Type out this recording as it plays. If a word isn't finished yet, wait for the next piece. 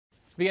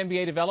The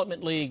NBA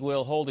Development League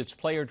will hold its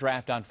player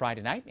draft on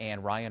Friday night,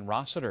 and Ryan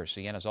Rossiter,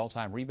 Siena's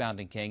all-time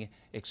rebounding king,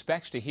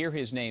 expects to hear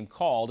his name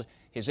called.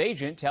 His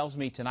agent tells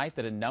me tonight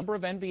that a number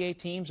of NBA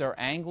teams are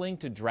angling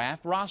to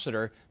draft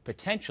Rossiter,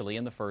 potentially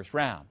in the first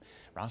round.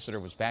 Rossiter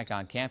was back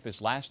on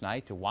campus last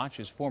night to watch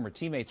his former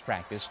teammates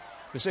practice.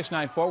 The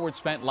 6'9" forward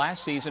spent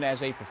last season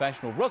as a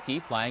professional rookie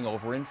playing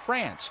over in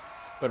France.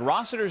 But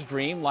Rossiter's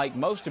dream, like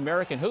most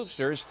American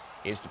hoopsters,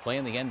 is to play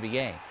in the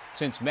NBA.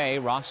 Since May,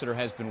 Rossiter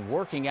has been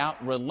working out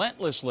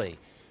relentlessly.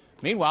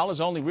 Meanwhile, his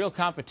only real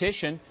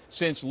competition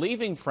since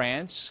leaving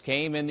France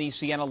came in the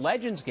Siena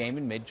Legends game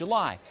in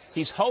mid-July.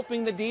 He's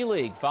hoping the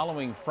D-League,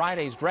 following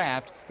Friday's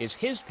draft, is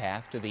his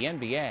path to the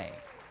NBA.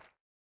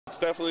 It's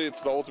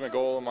the ultimate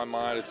goal in my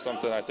mind. It's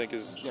something I think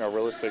is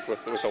realistic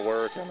with the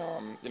work and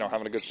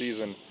having a good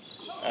season.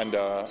 And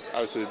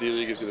obviously the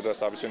D-League gives you the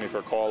best opportunity for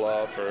a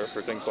call-up,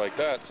 for things like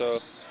that.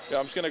 So yeah,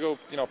 I'm just going to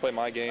go play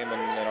my game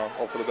and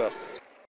hope for the best.